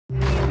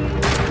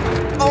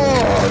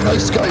no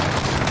scope.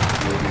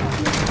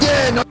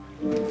 Yeah, no.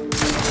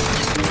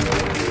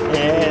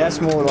 Yeah, that's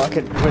more like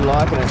it. We're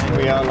liking it.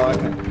 We are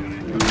liking it.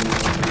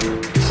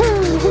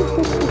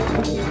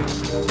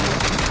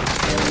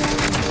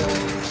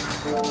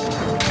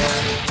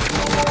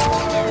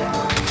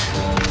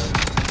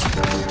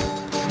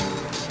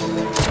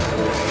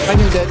 Make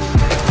him dead.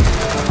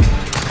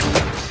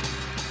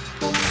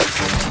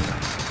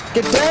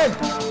 Get dead!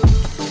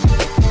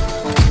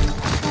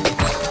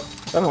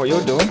 I don't know what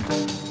you're doing.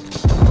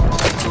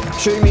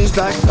 Shooting me is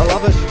back. I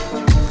love it.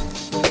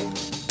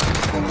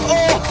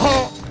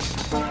 Oh!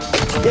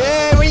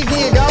 Yeah, where you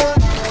think you're going?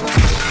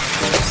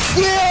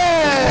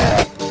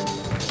 Yeah!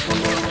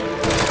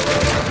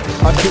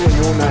 I'm killing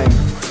your name.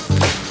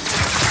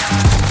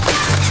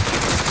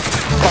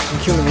 Fucking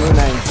killing your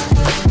name.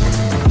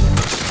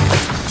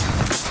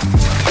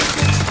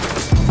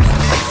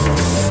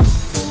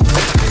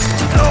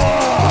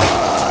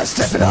 Oh,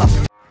 step it up.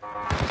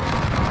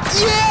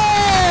 Yeah!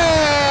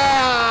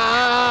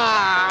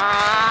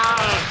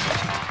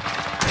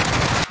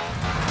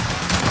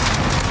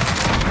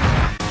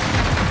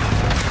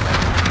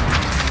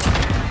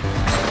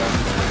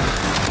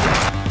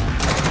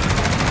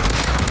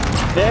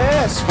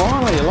 Yes,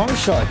 finally, a long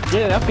shot.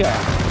 Get it up here.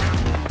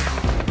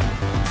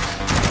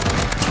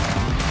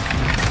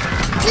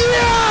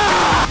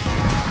 Yeah!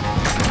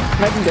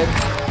 Make him dead.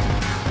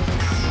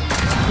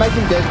 Make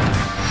him dead.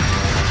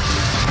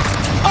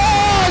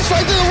 Oh,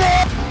 straight through the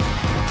wall!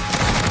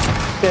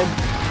 Dead.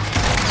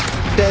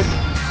 Dead.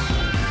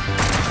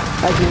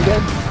 Make him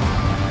dead.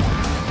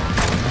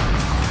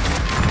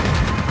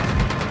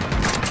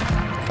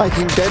 Make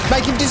him dead.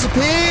 Make him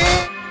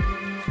disappear!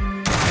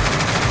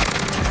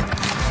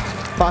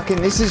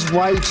 Fucking, this is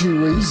way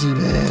too easy,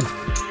 man.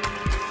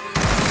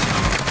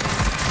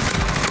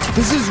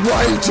 This is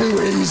way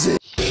too easy.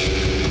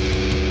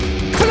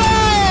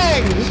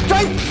 Bang!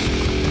 Straight!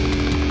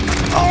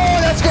 Oh,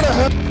 that's gonna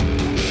hurt.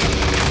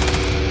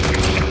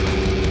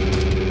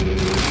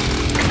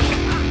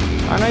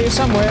 I know you're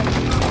somewhere.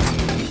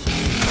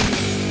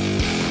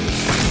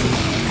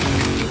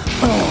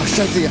 Oh,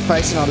 straight to your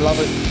face and I love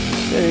it.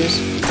 There he is.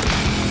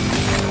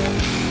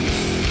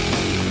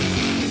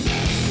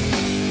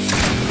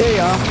 There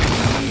you are.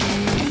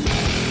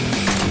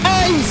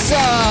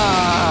 Asa!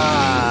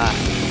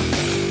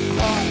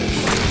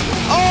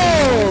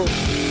 Oh!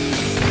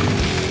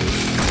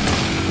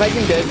 Make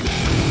him dead.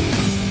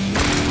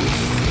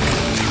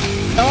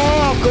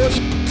 Oh, of course.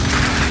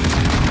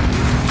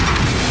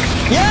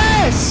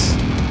 Yes!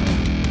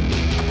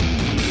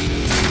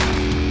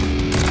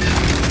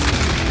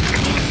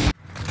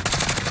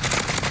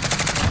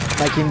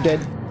 Make him dead.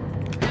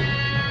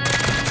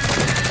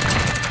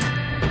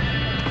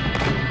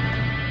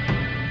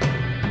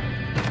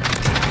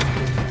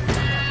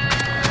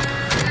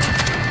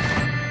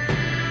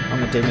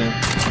 I'm a dead man.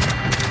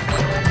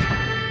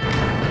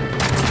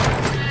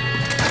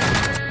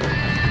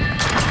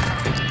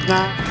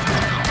 Nah.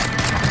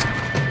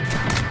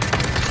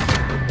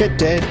 Get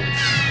dead.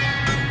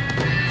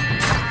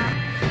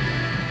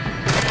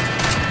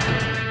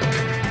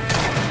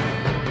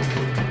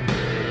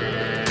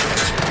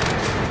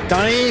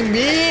 Danny,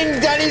 in!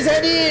 Danny's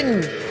head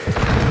in!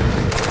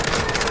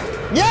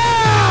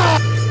 Yeah!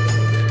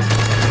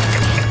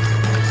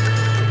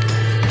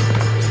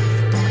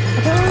 I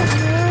don't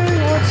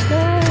know what's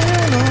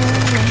going on.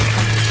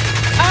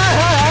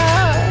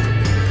 Ah!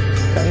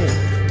 Come here.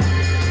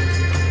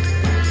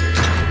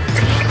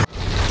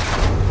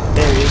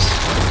 There he is.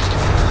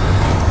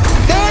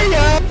 There you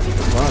are!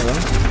 Right then.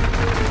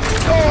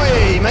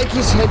 Oi! Make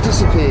his head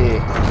disappear.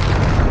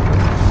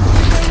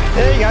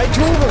 There you go,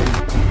 two of them.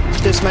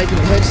 Just making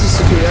heads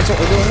disappear, that's what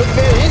we're doing. Look,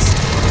 there it is.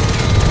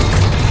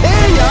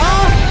 There you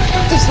are!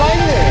 Just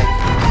laying there.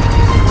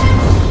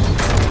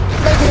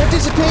 Making it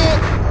disappear.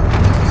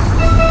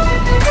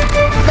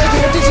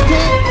 Making it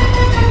disappear.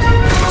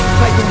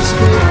 Making it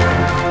disappear.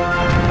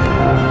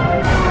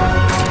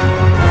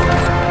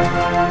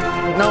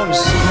 No one's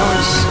seen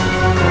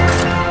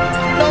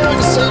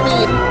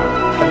me.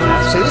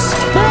 See this?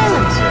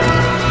 Boom!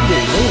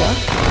 Yeah, there you are.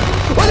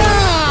 Voila!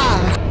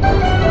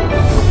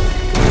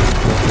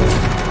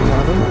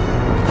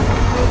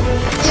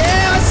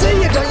 Yeah, I see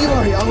you, don't you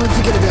worry, I won't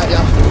forget about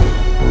you.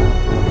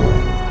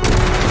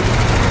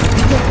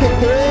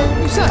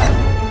 Who's that?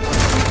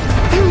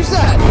 Who's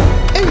that?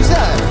 Who's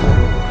that?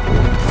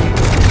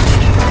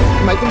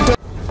 Make them do.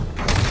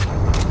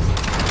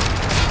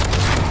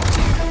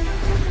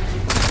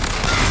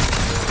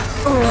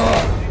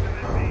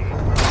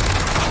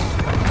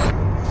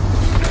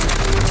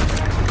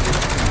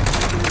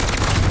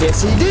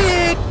 Yes, he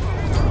did.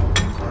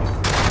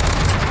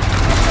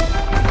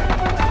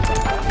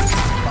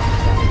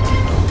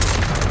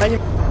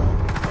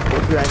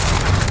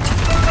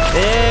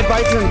 Yeah,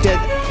 both of them dead.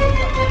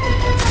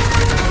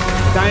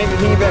 Don't even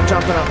think about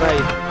jumping up,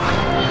 mate.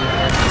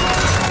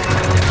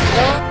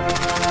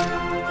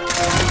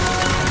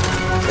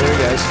 There he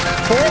goes.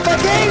 Fall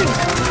back in!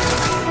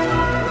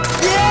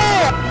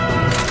 Yeah!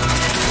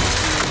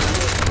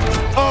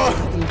 Oh,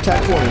 you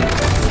tap for me.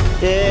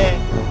 Yeah.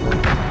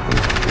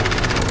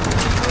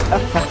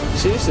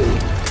 Seriously.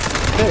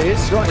 There he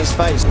is, right in his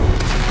face.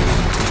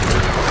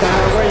 Where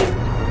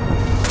are you?